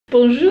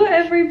Bonjour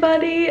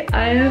everybody,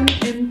 I am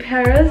in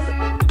Paris.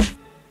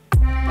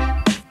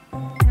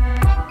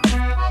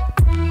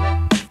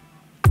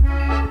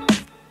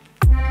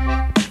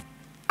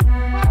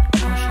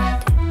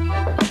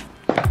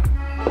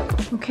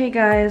 Okay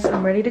guys,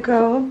 I'm ready to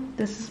go.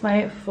 This is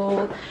my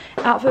full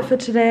outfit for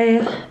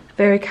today.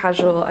 Very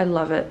casual, I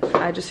love it.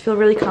 I just feel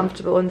really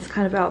comfortable in this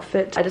kind of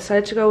outfit. I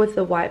decided to go with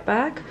the white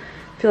bag.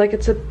 I feel like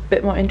it's a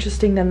bit more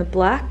interesting than the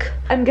black.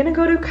 I'm gonna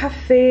go to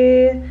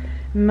Café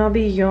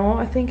Mabillon,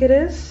 I think it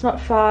is. It's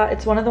not far.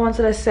 It's one of the ones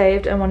that I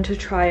saved and wanted to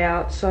try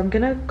out. So I'm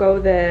gonna go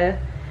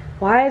there.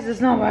 Why is this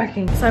not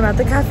working? So I'm at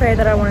the cafe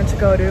that I wanted to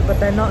go to, but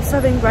they're not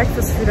serving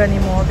breakfast food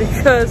anymore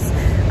because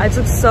I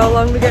took so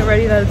long to get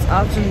ready that it's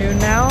afternoon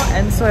now.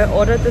 And so I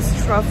ordered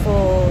this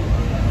truffle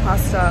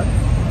pasta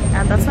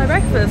and that's my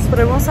breakfast. But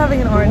I'm also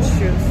having an orange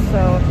juice.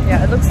 So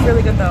yeah, it looks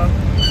really good though.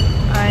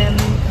 I am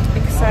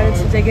excited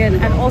to dig in.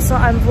 And also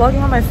I'm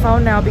vlogging on my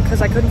phone now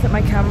because I couldn't fit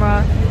my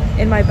camera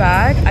in my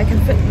bag. I can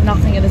fit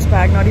nothing in this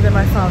bag, not even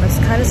my phone. It's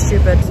kind of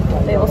stupid.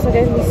 They also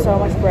gave me so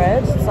much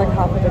bread. It's like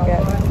half a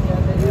baguette.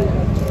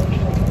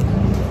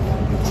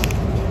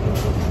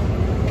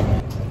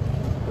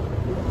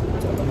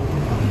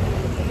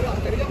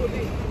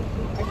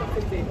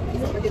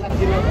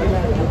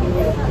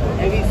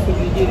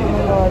 Oh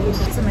my god,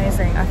 it's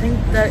amazing. I think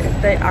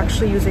that they're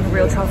actually using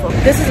real truffle.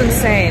 This is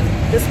insane.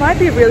 This might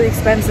be really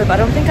expensive. I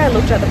don't think I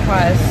looked at the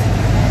price.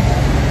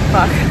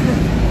 Fuck.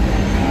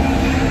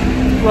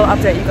 We'll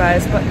update you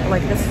guys, but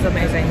like this is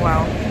amazing.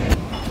 Wow.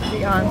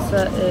 The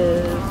answer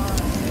is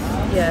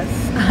yes.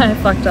 I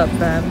fucked up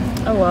then.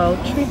 Oh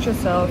well, treat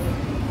yourself.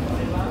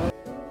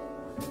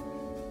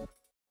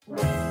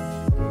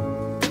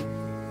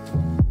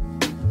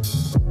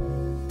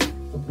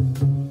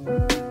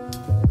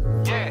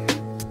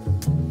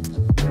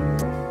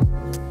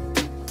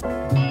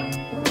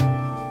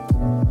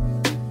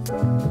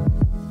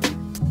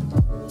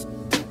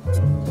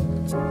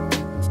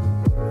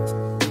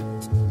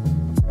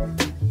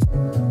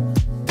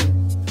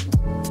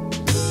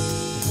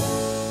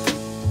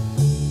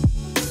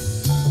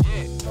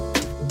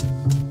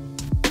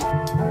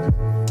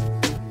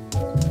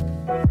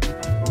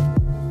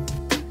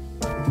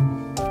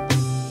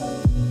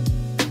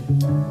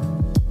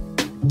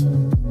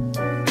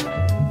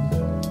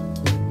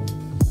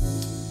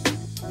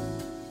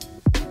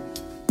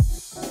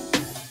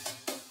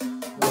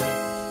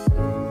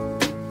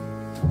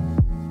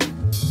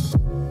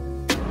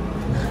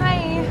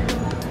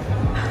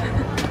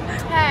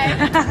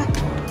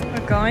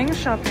 We're going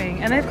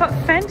shopping and they've got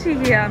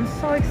Fenty here. I'm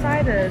so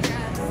excited.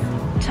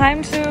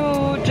 Time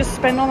to just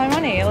spend all my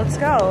money. Let's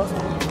go.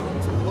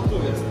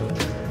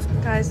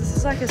 Guys, this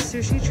is like a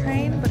sushi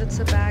train, but it's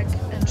a bag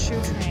and shoe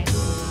train.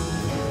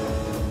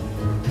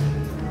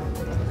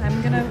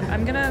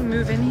 I'm gonna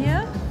move in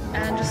here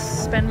and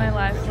just spend my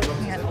life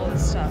looking at all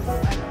this stuff.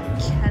 I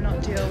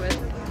cannot deal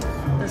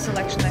with the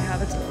selection they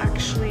have. It's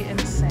actually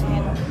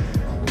insane.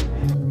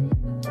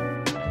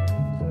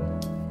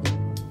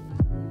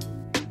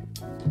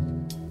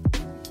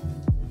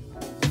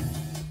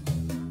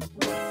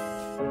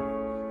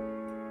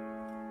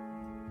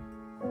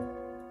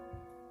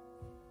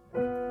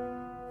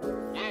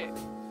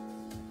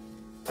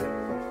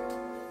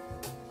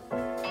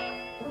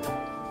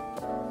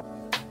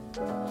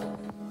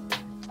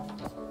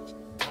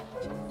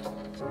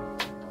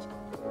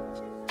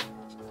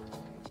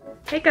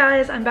 Hey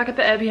guys, I'm back at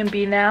the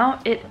Airbnb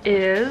now. It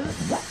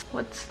is,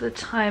 what's the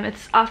time?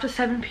 It's after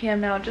 7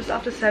 p.m. now, just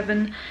after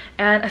 7,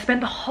 and I spent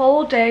the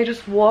whole day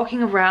just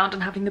walking around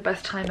and having the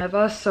best time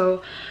ever.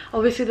 So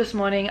obviously this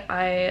morning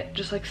I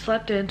just like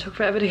slept in, took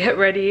forever to get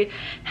ready,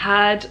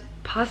 had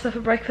pasta for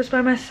breakfast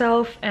by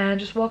myself and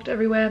just walked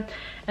everywhere.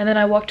 And then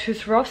I walked to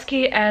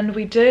Swarovski and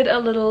we did a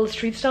little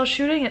street style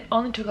shooting. It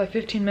only took like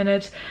 15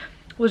 minutes.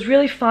 Was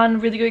really fun,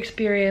 really good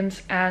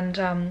experience, and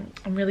I'm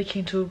really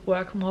keen to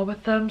work more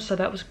with them, so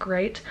that was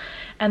great.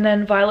 And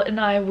then Violet and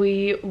I,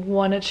 we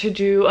wanted to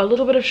do a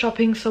little bit of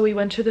shopping, so we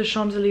went to the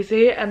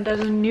Champs-Elysees, and there's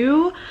a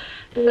new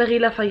Galerie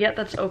Lafayette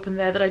that's open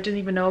there that I didn't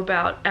even know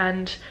about,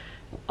 and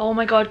oh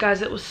my god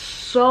guys, it was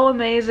so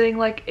amazing.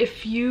 Like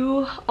if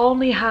you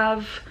only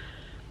have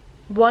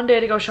one day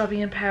to go shopping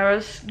in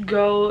Paris,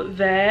 go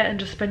there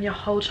and just spend your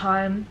whole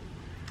time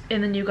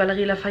in the new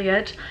Galerie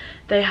Lafayette.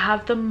 They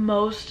have the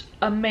most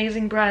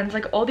amazing brands,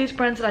 like all these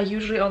brands that I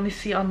usually only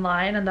see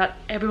online and that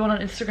everyone on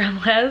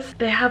Instagram wears.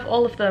 They have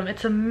all of them.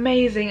 It's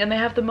amazing, and they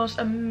have the most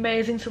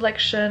amazing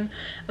selection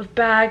of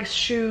bags,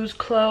 shoes,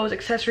 clothes,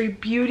 accessory,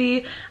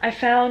 beauty. I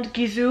found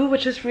Gisou,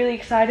 which is really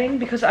exciting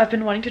because I've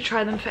been wanting to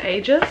try them for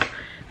ages,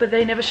 but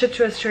they never ship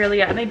to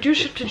Australia, and they do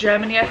ship to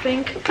Germany I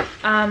think.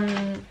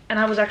 And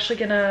I was actually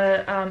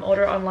gonna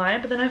order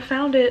online, but then I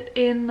found it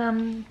in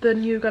the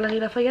new Galerie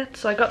Lafayette.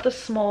 So I got the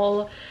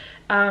small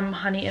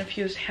honey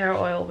infused hair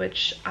oil,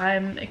 which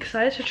I'm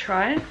excited to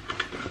try.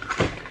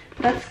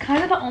 That's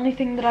kind of the only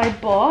thing that I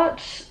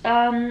bought.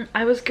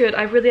 I was good.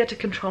 I really had to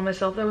control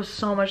myself. There was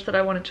so much that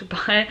I wanted to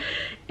buy.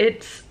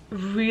 It's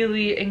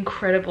really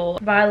incredible.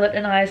 Violet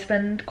and I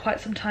spent quite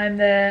some time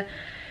there.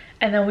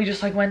 And then we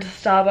just like went to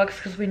Starbucks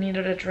because we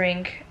needed a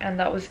drink, and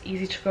that was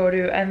easy to go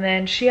to. And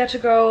then she had to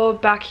go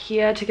back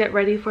here to get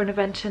ready for an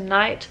event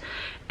tonight.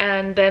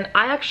 And then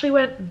I actually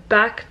went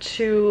back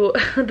to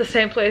the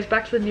same place,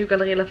 back to the new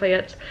Galerie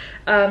Lafayette,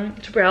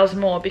 to browse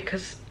more,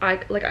 because I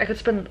could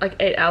spend like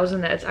 8 hours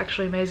in there. It's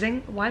actually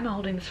amazing. Why am I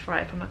holding this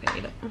fry if I'm not gonna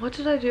eat it? What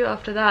did I do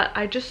after that?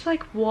 I just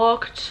like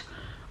walked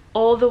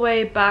all the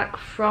way back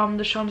from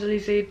the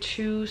Champs-Elysees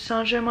to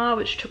Saint-Germain,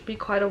 which took me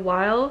quite a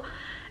while.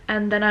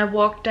 And then I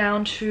walked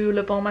down to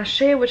Le Bon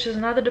Marché, which is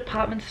another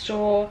department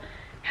store.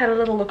 Had a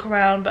little look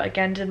around, but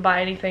again didn't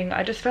buy anything.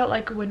 I just felt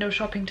like window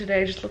shopping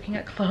today, just looking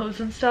at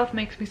clothes and stuff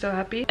makes me so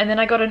happy. And then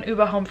I got an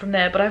Uber home from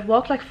there, but I've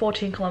walked like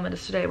 14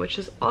 kilometers today, which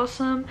is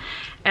awesome.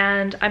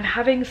 And I'm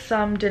having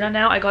some dinner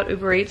now. I got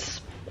Uber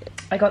Eats.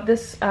 I got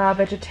this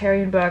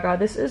vegetarian burger.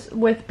 This is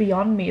with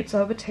Beyond Meat, so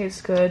I hope it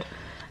tastes good.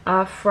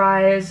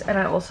 Fries, and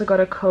I also got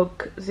a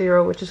Coke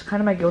Zero, which is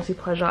kind of my guilty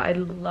pleasure. I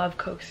love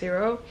Coke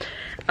Zero.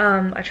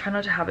 I try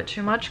not to have it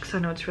too much because I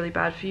know it's really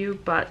bad for you,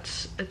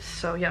 but it's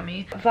so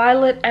yummy.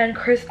 Violet and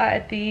Chris are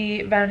at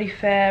the Vanity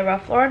Fair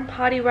Ralph Lauren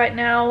party right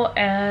now,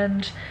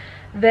 and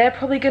they're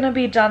probably gonna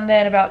be done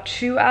there in about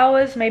 2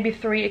 hours, maybe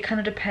 3, it kind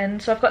of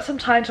depends. So I've got some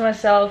time to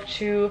myself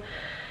to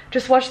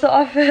just watch The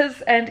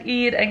Office and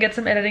eat and get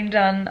some editing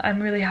done.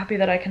 I'm really happy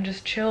that I can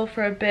just chill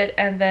for a bit,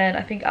 and then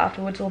I think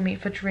afterwards we'll meet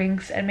for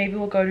drinks, and maybe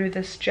we'll go to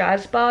this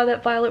jazz bar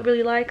that Violet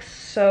really likes.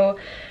 So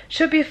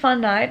should be a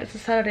fun night. It's a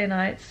Saturday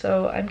night,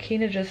 so I'm keen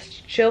to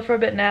just chill for a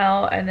bit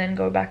now and then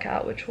go back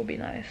out, which will be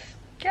nice.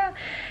 Yeah.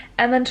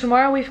 And then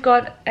tomorrow we've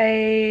got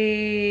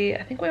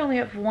I think we only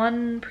have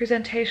one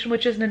presentation,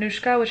 which is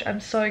Nanushka, which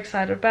I'm so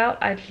excited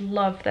about. I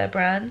love their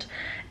brand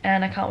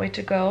and I can't wait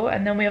to go.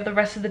 And then we have the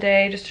rest of the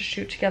day just to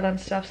shoot together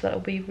and stuff, so that'll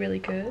be really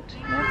good.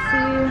 Let's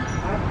see.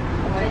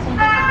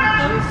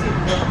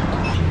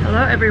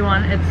 Hello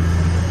everyone, it's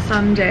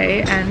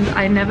Sunday and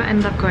I never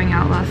ended up going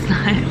out last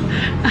night.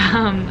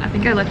 I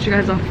think I left you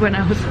guys off when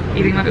I was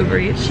eating my Uber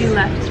Eats. She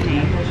left me.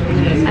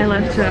 I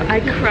left her.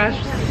 I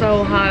crashed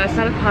so hard. I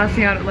started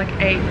passing out at like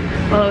 8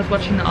 while I was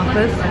watching The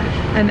Office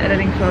and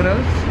editing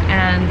photos,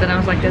 and then I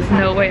was like, there's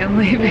no way I'm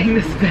leaving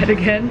this bed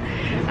again.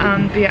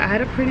 But yeah, I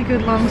had a pretty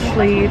good long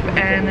sleep,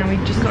 and then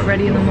we just got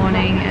ready in the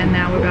morning, and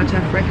now we're about to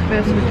have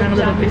breakfast. We found a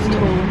little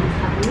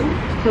bistro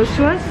close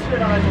to us,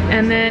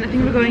 and then I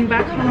think we're going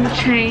back home to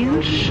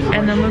change,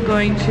 and then we're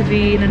going to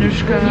the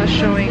Nanushka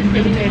showing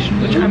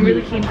presentation, which I'm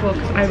really keen for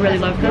because I really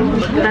love them.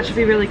 That should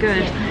be really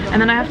good.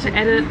 And then I have to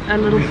edit a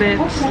little bit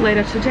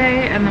later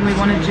today, and then we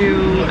want to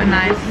do a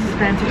nice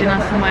fancy dinner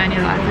somewhere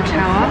near the Eiffel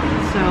Tower.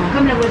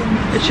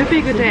 So it should be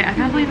a good day. I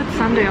can't believe it's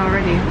Sunday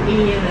already.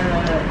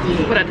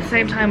 But at the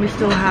same time, we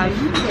still have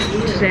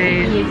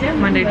today,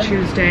 Monday,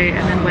 Tuesday,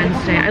 and then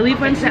Wednesday. I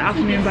leave Wednesday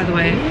afternoon, by the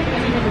way.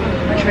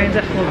 My train's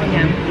at 4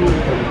 p.m.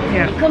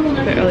 Yeah,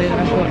 a bit earlier than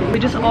I thought. We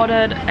just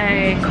ordered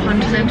a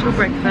continental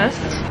breakfast,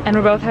 and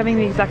we're both having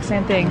the exact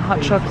same thing: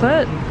 hot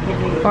chocolate,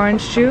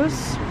 orange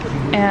juice,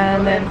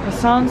 and then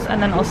croissants,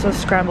 and then also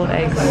scrambled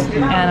eggs.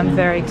 And I'm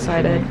very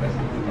excited.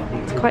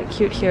 It's quite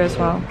cute here as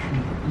well.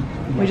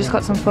 We just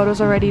got some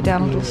photos already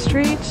down a little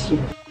street.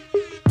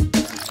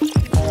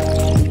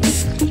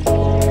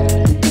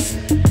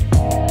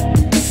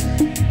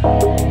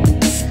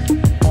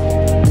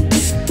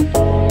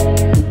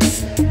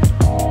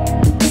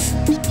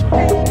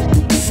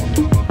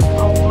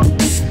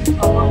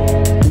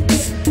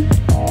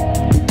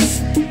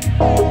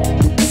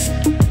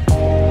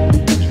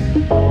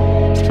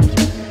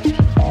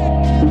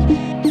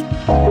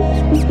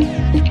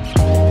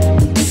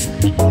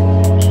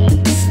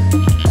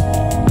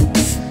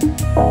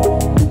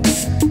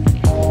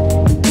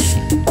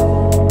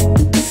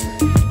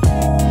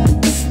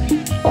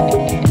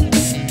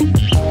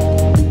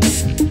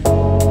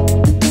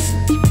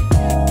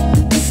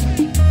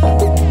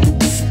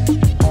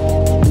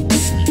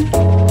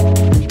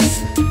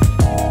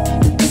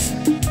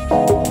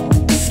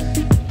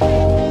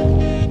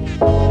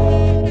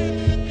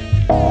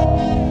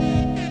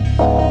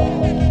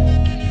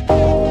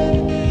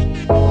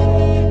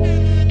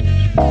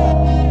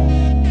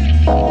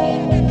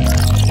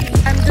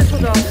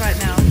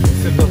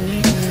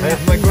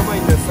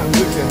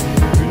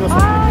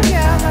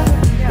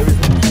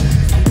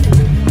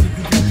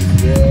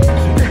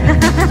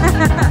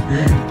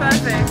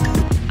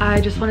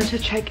 To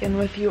check in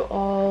with you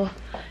all.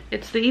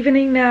 It's the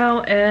evening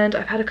now, and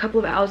I've had a couple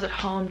of hours at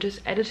home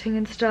just editing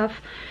and stuff,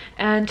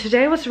 and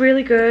today was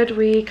really good.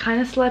 We kind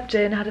of slept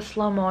in, had a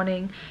slow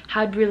morning,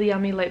 had really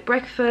yummy late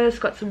breakfast,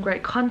 got some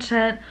great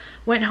content,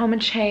 went home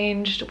and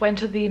changed, went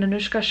to the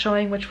Nanushka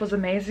showing, which was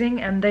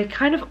amazing, and they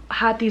kind of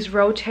had these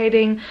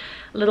rotating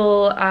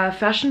little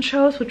fashion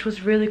shows, which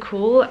was really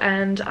cool,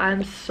 and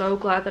I'm so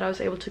glad that I was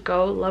able to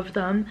go. Loved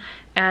them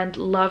and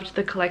loved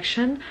the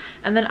collection.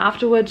 And then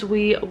afterwards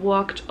we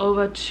walked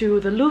over to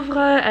the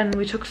Louvre, and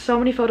we took so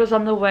many photos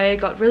on the way,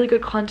 got really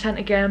good content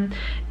again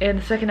in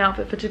the second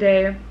outfit for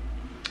today.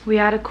 We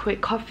had a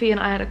quick coffee and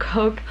I had a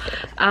Coke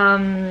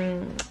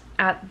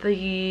at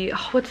the,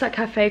 what's that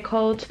cafe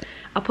called?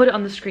 I'll put it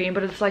on the screen,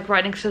 but it's like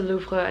right next to the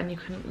Louvre, and you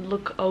can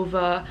look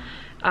over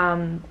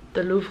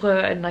the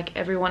Louvre and like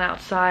everyone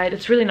outside.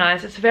 It's really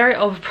nice. It's very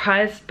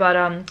overpriced,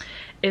 but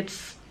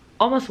it's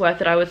almost worth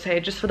it, I would say,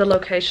 just for the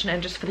location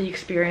and just for the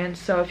experience.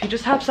 So if you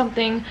just have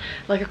something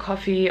like a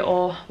coffee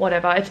or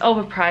whatever, it's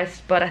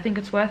overpriced, but I think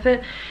it's worth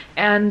it.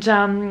 And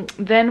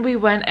then we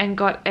went and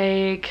got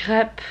a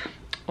crepe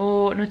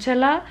au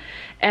Nutella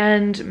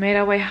and made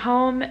our way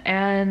home,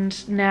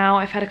 and now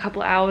I've had a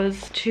couple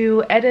hours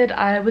to edit.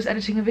 I was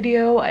editing a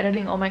video,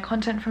 editing all my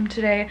content from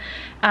today.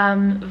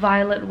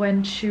 Violet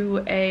went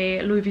to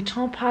a Louis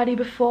Vuitton party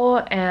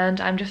before,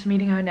 and I'm just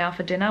meeting her now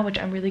for dinner, which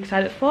I'm really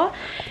excited for.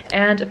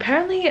 And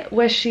apparently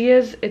where she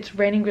is, it's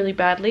raining really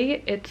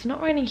badly. It's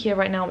not raining here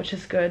right now, which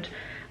is good.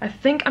 I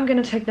think I'm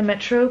gonna take the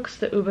metro because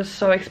the Uber's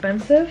so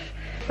expensive.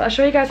 But I'll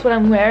show you guys what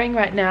I'm wearing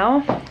right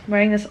now. I'm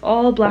wearing this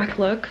all black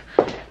look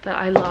that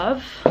I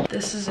love.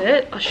 This is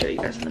it. I'll show you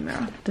guys in the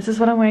mirror. This is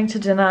what I'm wearing to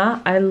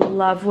dinner. I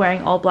love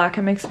wearing all black.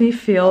 It makes me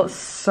feel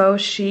so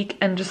chic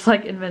and just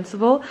like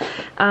invincible.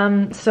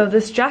 So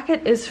this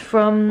jacket is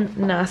from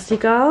Nasty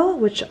Gal,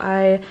 which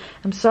I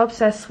am so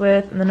obsessed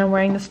with. And then I'm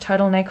wearing this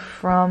turtleneck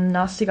from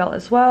Nasty Gal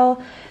as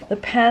well. The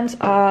pants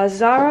are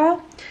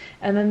Zara.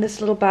 And then this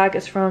little bag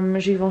is from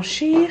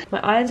Givenchy. My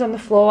iron's on the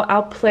floor.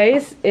 Our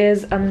place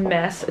is a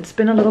mess. It's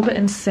been a little bit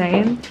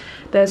insane.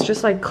 There's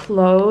just like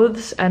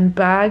clothes and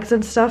bags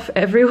and stuff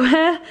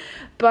everywhere.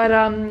 But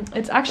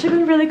it's actually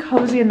been really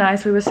cozy and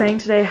nice. We were saying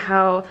today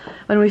how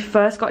when we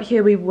first got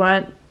here, we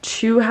weren't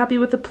too happy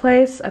with the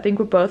place. I think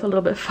we're both a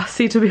little bit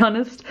fussy, to be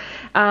honest.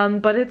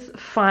 But it's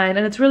fine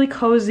and it's really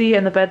cozy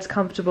and the bed's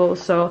comfortable.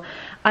 So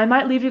I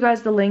might leave you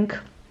guys the link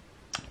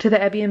to the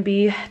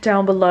Airbnb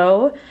down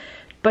below.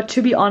 But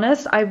to be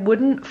honest, I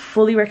wouldn't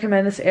fully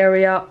recommend this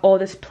area or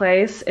this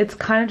place. It's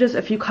kind of just,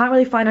 if you can't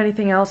really find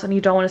anything else and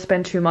you don't want to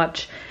spend too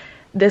much,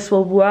 this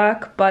will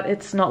work, but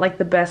it's not like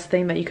the best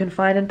thing that you can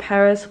find in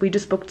Paris. We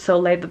just booked so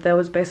late that there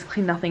was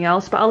basically nothing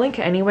else, but I'll link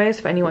it anyways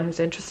for anyone who's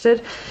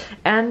interested.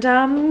 And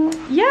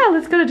yeah,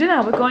 let's go to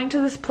dinner. We're going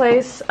to this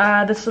place,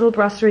 this little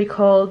brasserie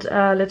called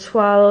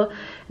L'Etoile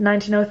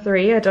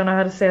 1903. I don't know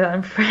how to say that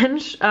in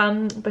French,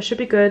 but should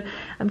be good.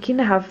 I'm keen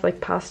to have like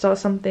pasta or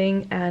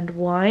something and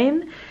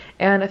wine.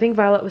 And I think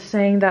Violet was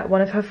saying that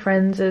one of her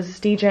friends is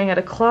DJing at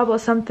a club or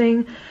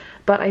something,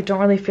 but I don't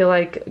really feel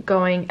like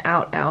going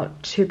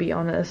out, to be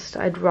honest.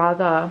 I'd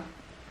rather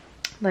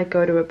like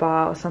go to a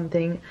bar or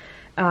something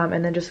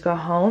and then just go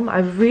home.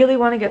 I really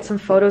want to get some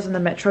photos in the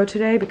metro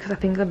today because I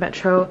think the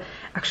metro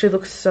actually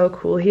looks so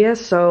cool here.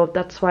 So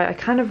that's why I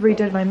kind of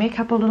redid my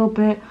makeup a little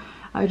bit.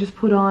 I just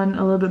put on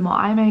a little bit more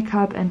eye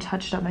makeup and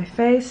touched up my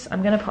face.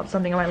 I'm gonna pop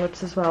something on my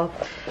lips as well.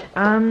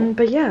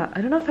 But yeah,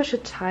 I don't know if I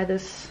should tie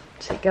this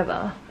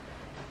together.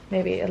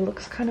 Maybe it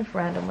looks kind of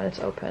random when it's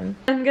open.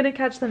 I'm gonna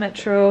catch the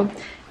metro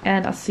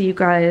and I'll see you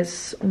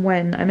guys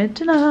when I'm at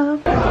dinner.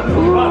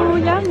 Ooh,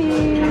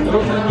 yummy!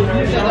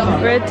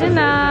 We're at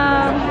dinner.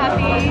 I'm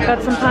happy.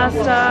 Got some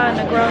pasta,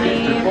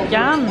 Negroni.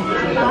 Yum!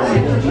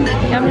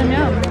 Yum, yum,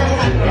 yum.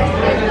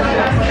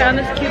 Found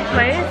this cute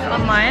place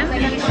online.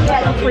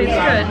 Hopefully it's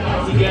good.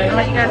 I'll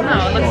let you guys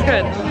know. It looks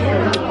good.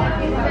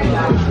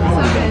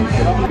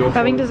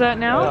 Having dessert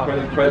now?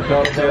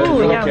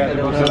 Ooh, yeah.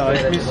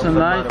 It's a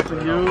light for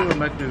you,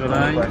 make the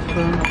light.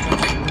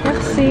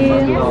 Merci.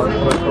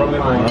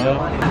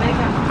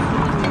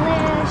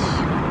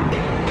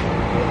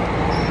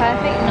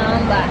 Perfect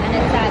number, and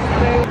it's at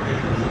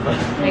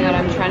Hang on,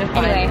 I'm trying to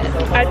find it.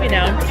 I'd be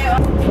down.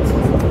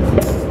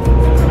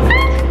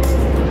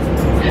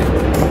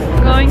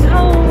 Going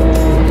home.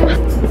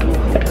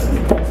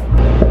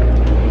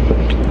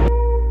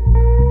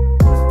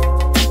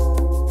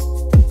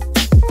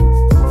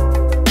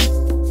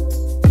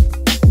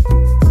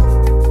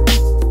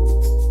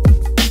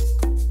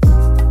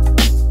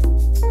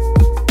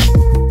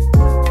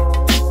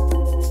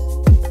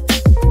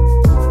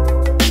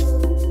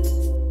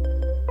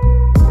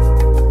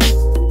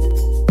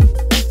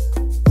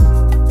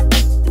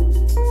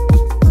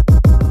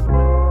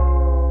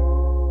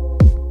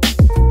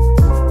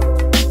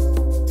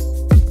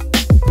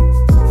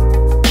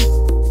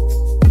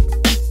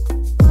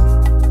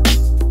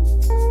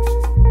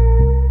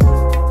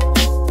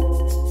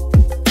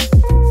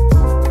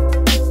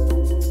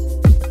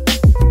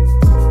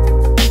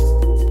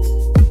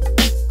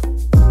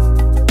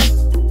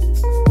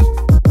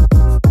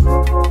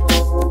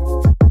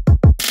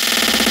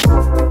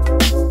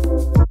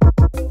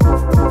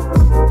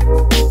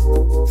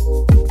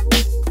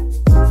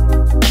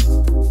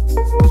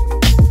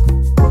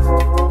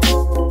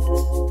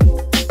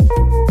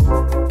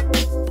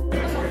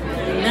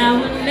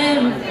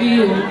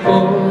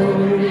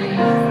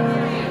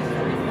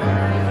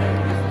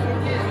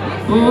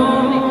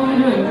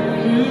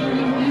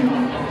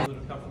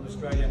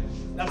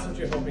 That's what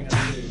you're helping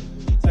us do.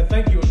 So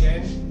thank you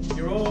again.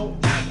 You're all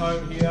at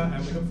home here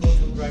and we look forward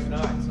to a great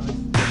night. So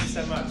thank you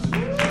so much.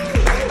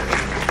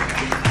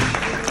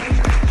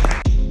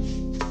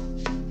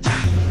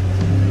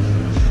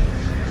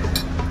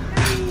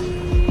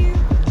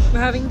 We're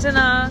having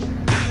dinner,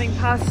 having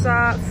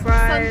pasta,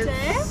 fries.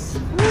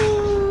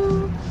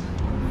 Woo!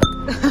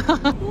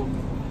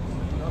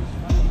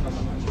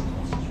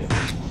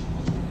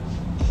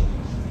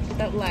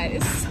 That light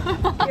is so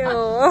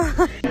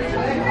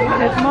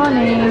Good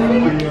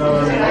morning.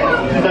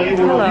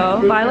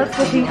 Hello. Violet's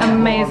looking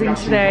amazing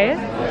today.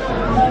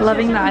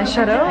 Loving the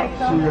eyeshadow.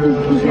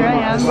 Here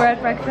I am. We're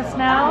at breakfast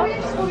now.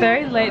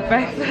 Very late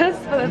breakfast,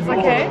 but it's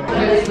okay.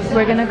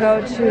 We're gonna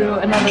go to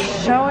another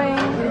showing,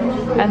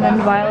 and then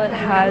Violet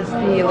has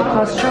the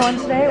Lacoste show on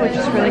today, which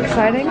is really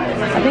exciting.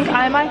 I think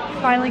I might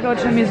finally go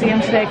to a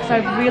museum today because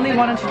I really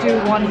wanted to do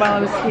one while I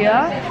was here,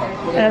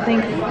 and I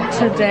think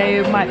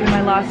today might be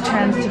my last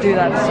chance to do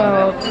that.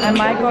 So I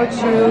might go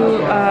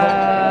to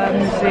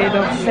Musée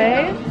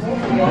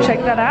d'Orsay, check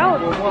that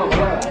out,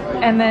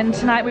 and then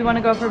tonight we want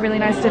to go for a really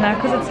nice dinner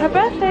because it's her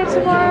birthday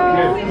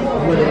tomorrow.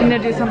 We're gonna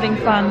do something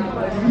fun,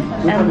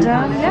 and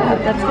yeah,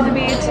 that's gonna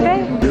be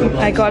today.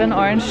 I got an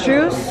orange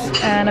juice,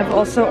 and I've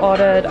also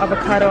ordered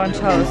avocado on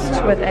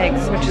toast with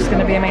eggs, which is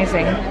gonna be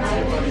amazing.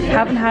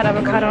 Haven't had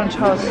avocado on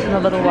toast in a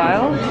little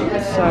while,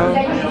 so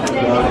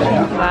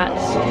that.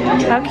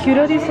 How cute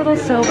are these little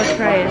silver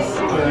trays?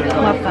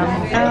 Love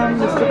them.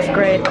 This looks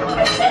great.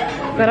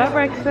 Got our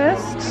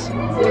breakfast.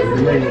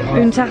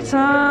 Un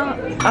tartin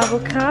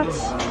avocat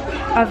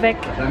avec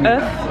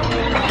œuf.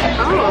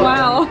 Oh,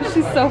 wow,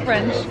 she's so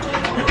French.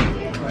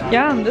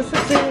 Yeah, this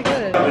is really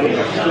good.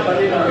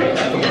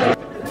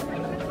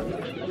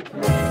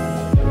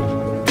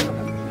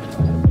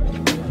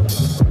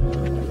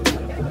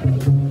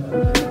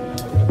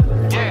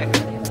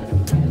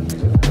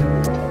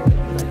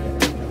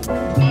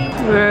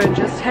 We're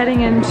just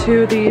heading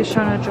into the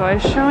Shona Joy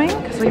showing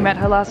because we met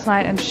her last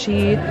night and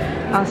she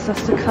asked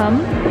us to come.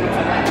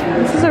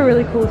 This is a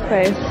really cool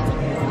space.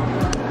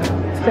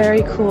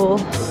 Very cool.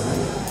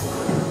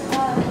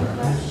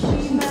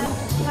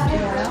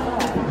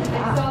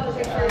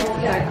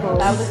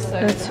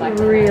 That's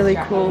really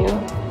cool.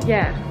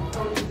 Yeah.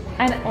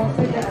 And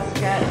also just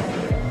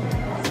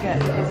get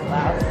these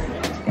clouds.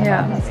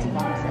 Yeah.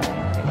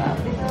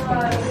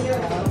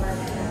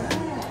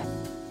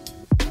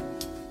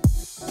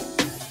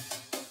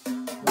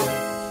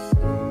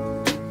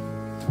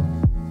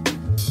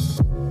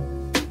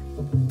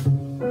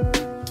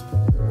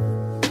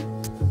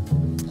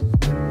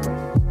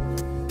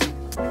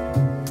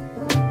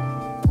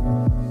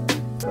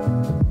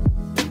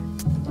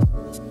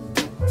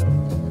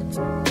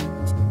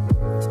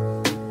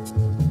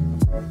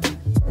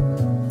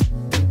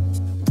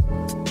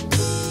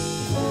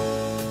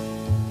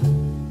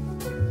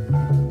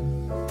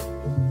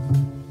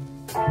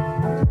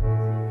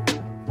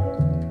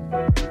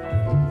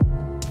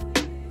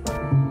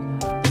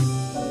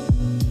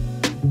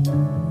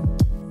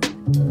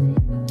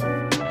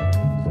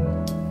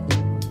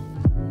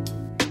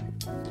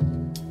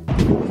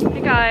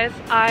 Guys,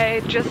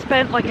 I just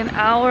spent like an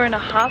hour and a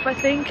half, I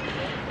think,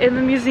 in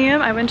the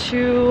museum. I went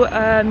to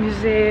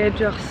Musée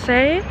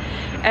d'Orsay,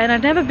 and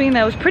I'd never been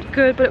there. It was pretty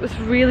good, but it was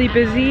really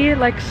busy,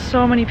 like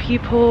so many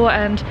people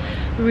and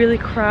really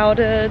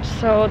crowded,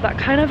 so that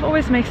kind of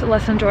always makes it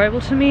less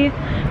enjoyable to me.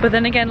 But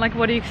then again, like,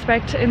 what do you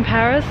expect in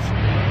Paris?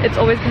 It's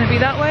always going to be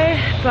that way.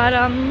 But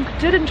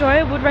did enjoy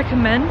it, would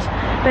recommend.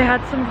 They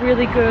had some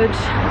really good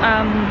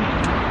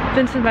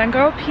Vincent van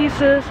Gogh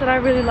pieces that I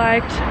really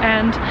liked,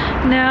 and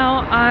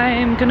now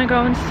I'm gonna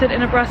go and sit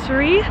in a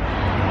brasserie,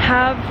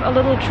 have a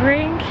little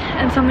drink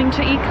and something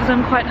to eat because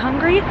I'm quite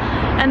hungry,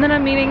 and then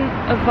I'm meeting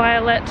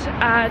Violet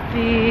at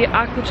the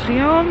Arc de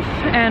Triomphe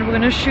and we're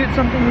gonna shoot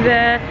something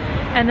there,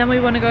 and then we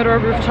want to go to a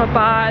rooftop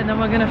bar, and then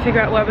we're gonna figure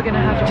out where we're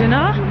gonna have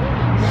dinner.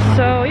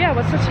 So yeah,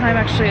 what's the time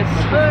actually? It's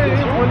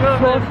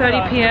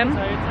 4:30 p.m.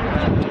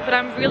 but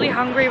I'm really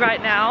hungry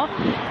right now,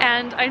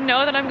 and I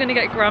know that I'm gonna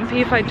get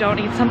grumpy if I don't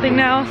eat something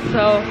now,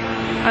 so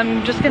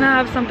I'm just gonna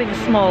have something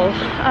small.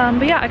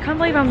 But yeah, I can't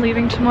believe I'm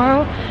leaving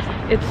tomorrow.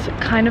 It's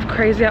kind of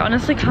crazy. I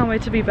honestly can't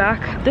wait to be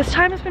back. This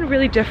time has been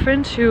really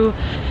different to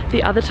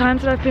the other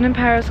times that I've been in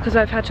Paris because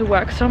I've had to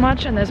work so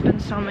much and there's been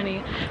so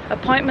many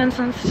appointments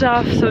and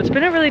stuff, so it's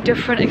been a really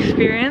different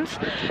experience,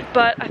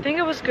 but I think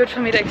it was good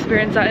for me to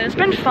experience that, and it's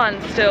been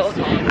fun still.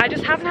 I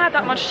just haven't had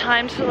that much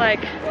time to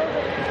like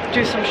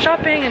do some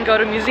shopping and go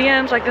to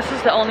museums. Like, this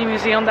is the only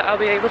museum that I'll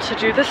be able to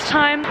do this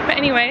time. But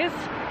anyways,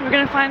 we're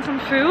gonna find some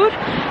food.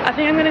 I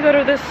think I'm gonna go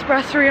to this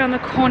brasserie on the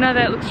corner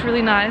that looks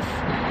really nice,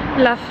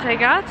 La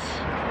Frégate,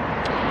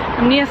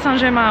 near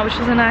Saint-Germain, which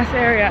is a nice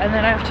area, and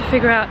then I have to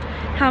figure out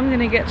how I'm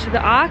gonna get to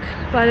the Arc,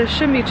 but it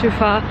shouldn't be too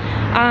far.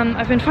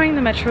 I've been finding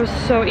the metro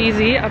so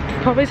easy. I've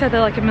probably said that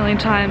like a million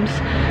times.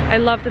 I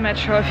love the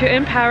metro. If you're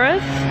in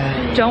Paris,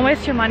 don't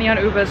waste your money on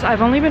Ubers.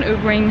 I've only been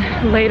Ubering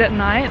late at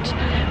night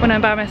when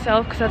I'm by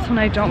myself because that's when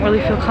I don't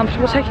really feel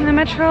comfortable taking the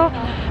metro.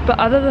 But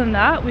other than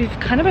that, we've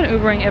kind of been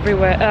Ubering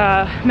everywhere,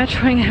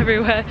 metroing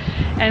everywhere,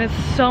 and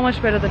it's so much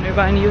better than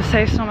Uber, and you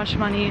save so much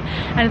money,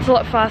 and it's a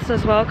lot faster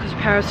as well because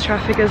Paris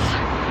traffic is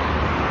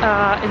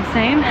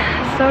insane.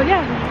 So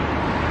yeah,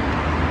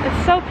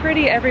 it's so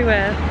pretty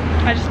everywhere.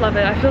 I just love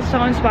it. I feel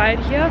so inspired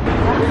here.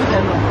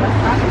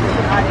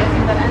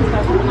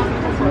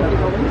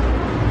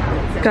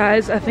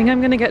 Guys, I think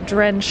I'm gonna get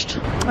drenched.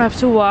 I have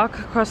to walk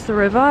across the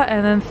river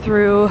and then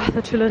through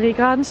the Tuileries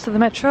Gardens to the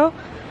metro,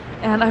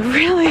 and I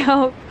really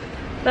hope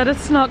that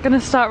it's not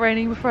gonna start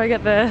raining before I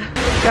get there.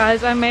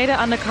 Guys, I made it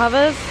under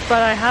covers,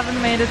 but I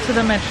haven't made it to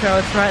the metro.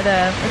 It's right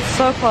there. It's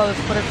so close,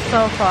 but it's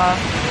so far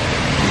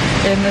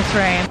in this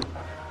rain.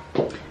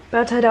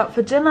 About to head out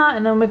for dinner,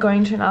 and then we're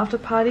going to an after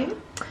party.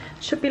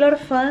 Should be a lot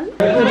of fun.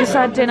 We're just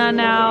at dinner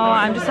now.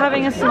 I'm just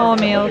having a small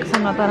meal because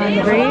I'm not that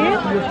hungry.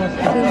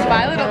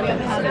 Violet on the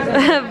other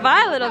hand.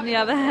 Violet on the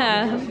other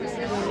hand.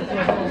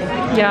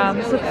 Yeah,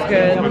 this looks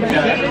good.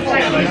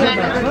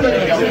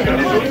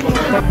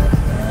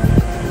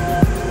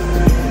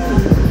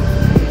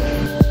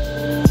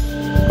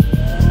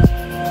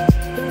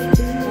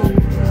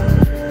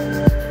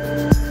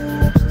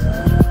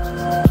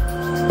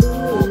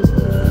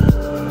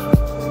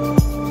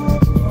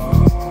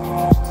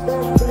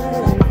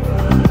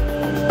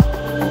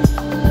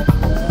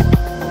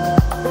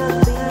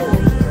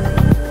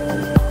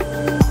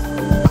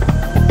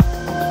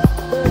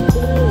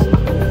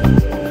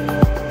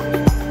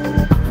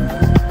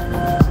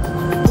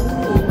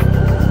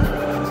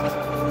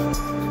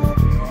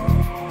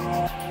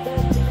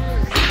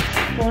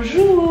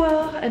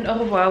 And au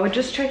revoir. We're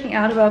just checking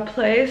out of our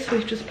place.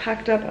 We've just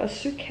packed up our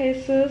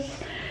suitcases.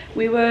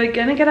 We were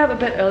gonna get up a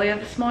bit earlier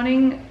this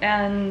morning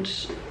and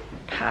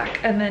pack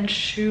and then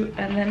shoot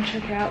and then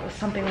check out or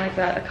something like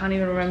that. I can't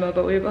even remember,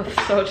 but we were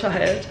both so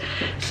tired.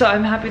 So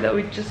I'm happy that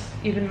we just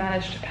even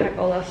managed to pack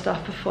all our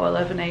stuff before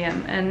 11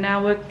 AM. And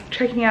now we're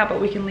checking out, but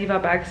we can leave our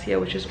bags here,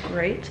 which is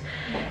great.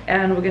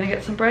 And we're gonna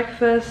get some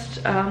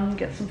breakfast,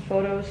 get some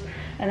photos,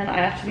 and then I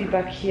have to be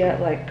back here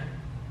at like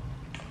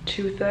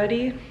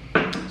 2:30.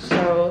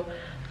 So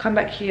come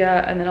back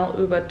here and then I'll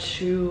Uber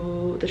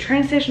to the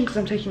train station because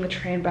I'm taking the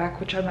train back,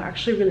 which I'm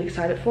actually really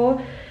excited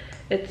for.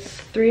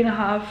 It's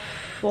 3.5,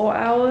 4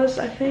 hours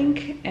I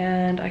think,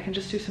 and I can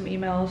just do some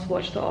emails,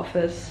 watch The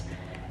Office,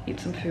 eat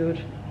some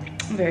food.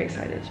 I'm very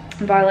excited.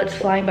 Violet's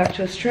flying back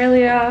to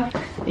Australia.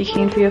 Are you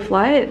keen for your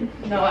flight?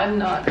 No, I'm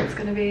not. It's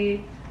gonna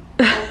be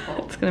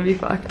awful. It's gonna be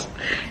fucked.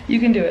 You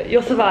can do it.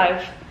 You'll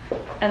survive.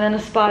 And then a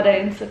spa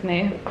day in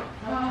Sydney.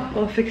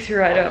 We'll fix you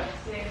right up.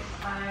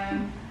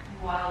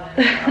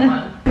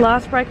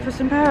 Last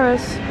breakfast in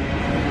Paris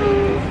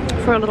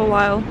for a little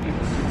while.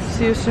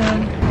 See you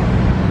soon.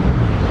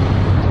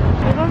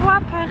 Au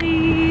revoir, Paris.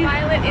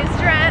 Violet is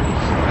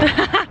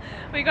drenched.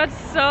 We got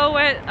so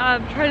wet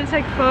trying to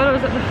take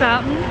photos at the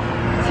fountain.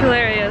 It's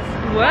hilarious.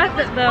 Worth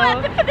it though.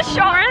 Worth it for the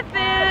shot. Worth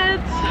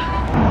it.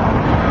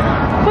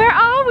 Where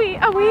are we?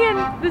 Are we in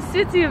the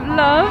city of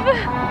love?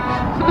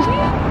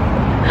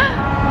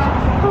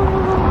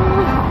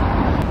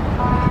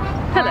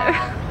 Hello.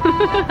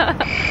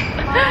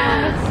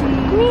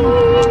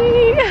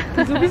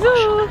 Bisous,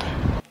 bisous.